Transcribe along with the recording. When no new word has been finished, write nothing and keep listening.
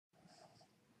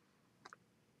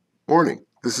Morning.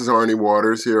 This is Arnie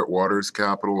Waters here at Waters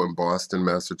Capital in Boston,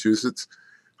 Massachusetts.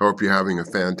 I hope you're having a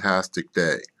fantastic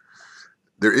day.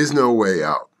 There is no way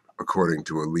out, according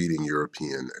to a leading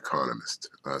European economist.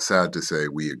 Sad to say,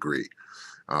 we agree.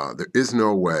 There is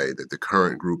no way that the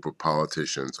current group of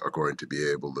politicians are going to be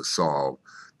able to solve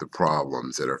the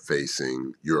problems that are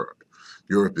facing Europe.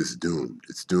 Europe is doomed.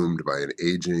 It's doomed by an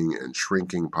aging and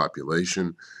shrinking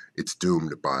population. It's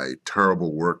doomed by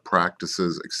terrible work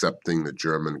practices, excepting the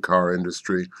German car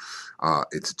industry.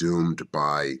 It's doomed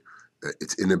by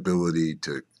its inability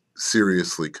to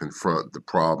seriously confront the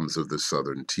problems of the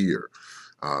southern tier.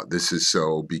 This is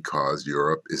so because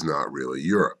Europe is not really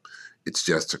Europe. It's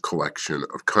just a collection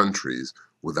of countries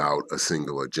without a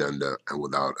single agenda and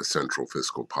without a central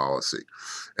fiscal policy.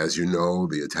 As you know,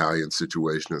 the Italian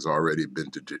situation has already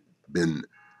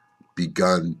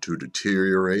begun to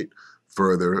deteriorate.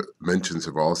 Further, mentions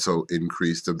have also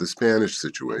increased of the Spanish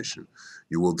situation.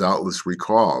 You will doubtless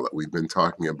recall that we've been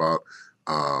talking about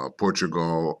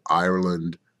Portugal,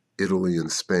 Ireland, Italy,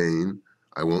 and Spain.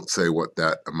 I won't say what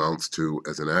that amounts to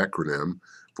as an acronym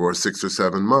for 6 or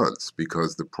 7 months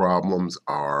because the problems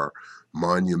are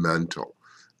monumental.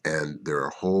 And there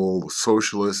are whole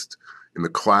socialist, in the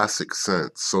classic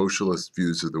sense, socialist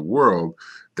views of the world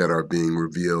that are being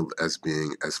revealed as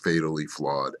being as fatally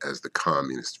flawed as the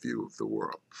communist view of the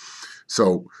world.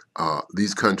 So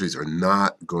these countries are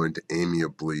not going to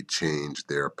amiably change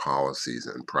their policies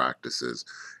and practices,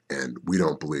 and we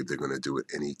don't believe they're going to do it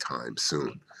anytime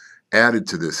soon. Added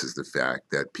to this is the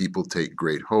fact that people take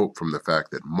great hope from the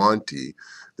fact that Monti,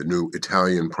 the new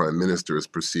Italian prime minister, is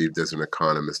perceived as an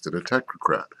economist and a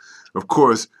technocrat. Of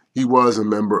course, he was a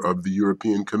member of the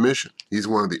European Commission. He's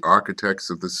one of the architects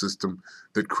of the system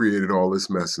that created all this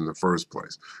mess in the first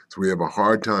place. So we have a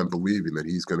hard time believing that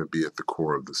he's going to be at the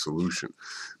core of the solution.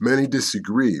 Many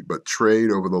disagree, but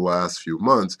trade over the last few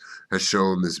months has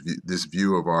shown this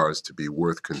view of ours to be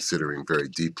worth considering very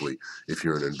deeply if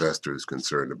you're an investor who's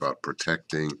concerned about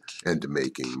protecting and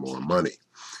making more money.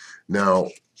 Now,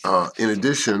 in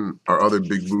addition, our other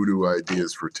big voodoo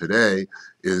ideas for today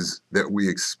is that we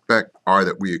expect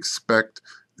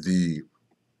the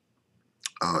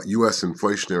U.S.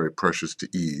 inflationary pressures to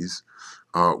ease.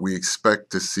 We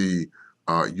expect to see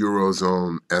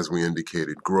Eurozone, as we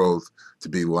indicated, growth to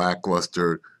be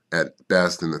lackluster at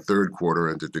best in the third quarter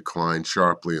and to decline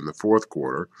sharply in the fourth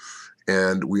quarter.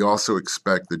 And we also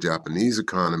expect the Japanese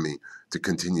economy to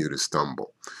continue to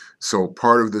stumble. So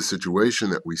part of the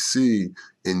situation that we see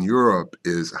in Europe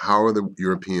is how are the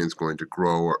Europeans going to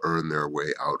grow or earn their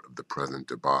way out of the present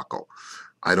debacle?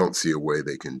 I don't see a way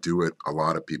they can do it. A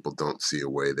lot of people don't see a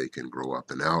way they can grow up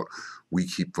and out. We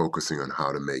keep focusing on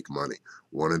how to make money.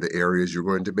 One of the areas you're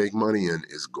going to make money in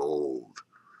is gold.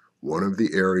 One of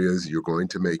the areas you're going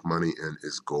to make money in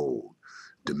is gold.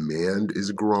 Demand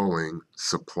is growing,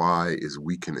 supply is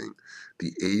weakening.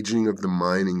 The aging of the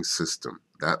mining system,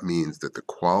 that means that the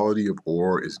quality of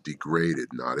ore is degraded,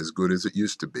 not as good as it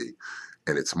used to be,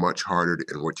 and it's much harder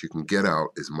and what you can get out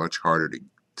is much harder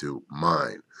to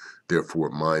mine.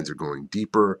 Therefore, mines are going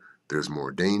deeper, there's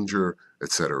more danger,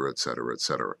 etc., etc.,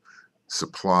 etc.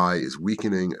 Supply is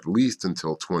weakening at least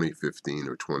until 2015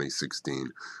 or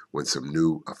 2016 when some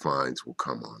new finds will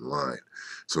come online.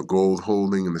 So gold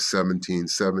holding in the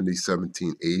 1770,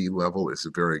 1780 level is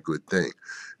a very good thing.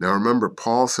 Now remember,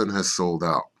 Paulson has sold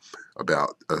out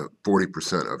about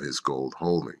 40% of his gold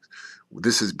holdings.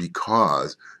 This is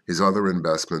because his other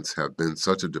investments have been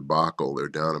such a debacle. They're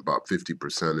down about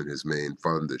 50% in his main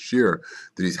fund this year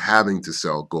that he's having to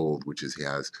sell gold, which he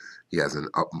has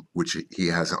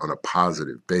on a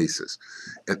positive basis.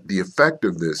 And the effect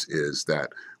of this is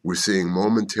that we're seeing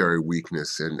momentary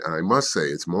weakness, and I must say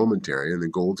it's momentary, and the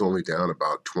gold's only down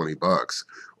about $20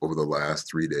 over the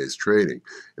last 3 days trading.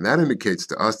 And that indicates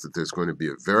to us that there's going to be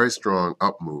a very strong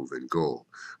up move in gold,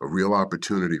 a real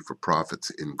opportunity for profits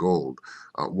in gold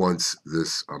once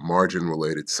this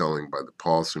margin-related selling by the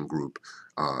Paulson Group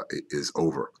is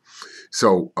over.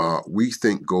 So we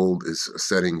think gold is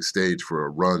setting stage for a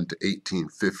run to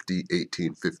 1850,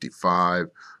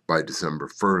 1855 by December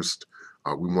 1st.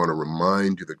 We want to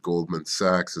remind you that Goldman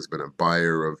Sachs has been a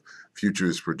buyer of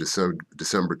futures for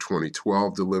December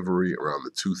 2012 delivery around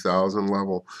the 2000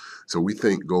 level. So we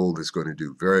think gold is going to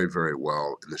do very, very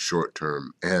well in the short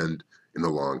term and in the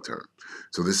long term.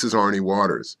 So this is Arnie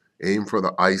Waters. Aim for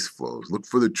the ice flows. Look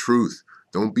for the truth.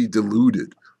 Don't be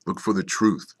deluded. Look for the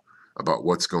truth about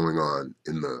what's going on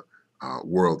in the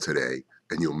world today,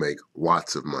 and you'll make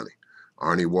lots of money.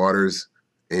 Arnie Waters,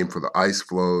 aim for the ice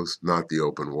flows, not the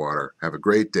open water. Have a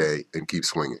great day and keep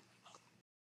swinging.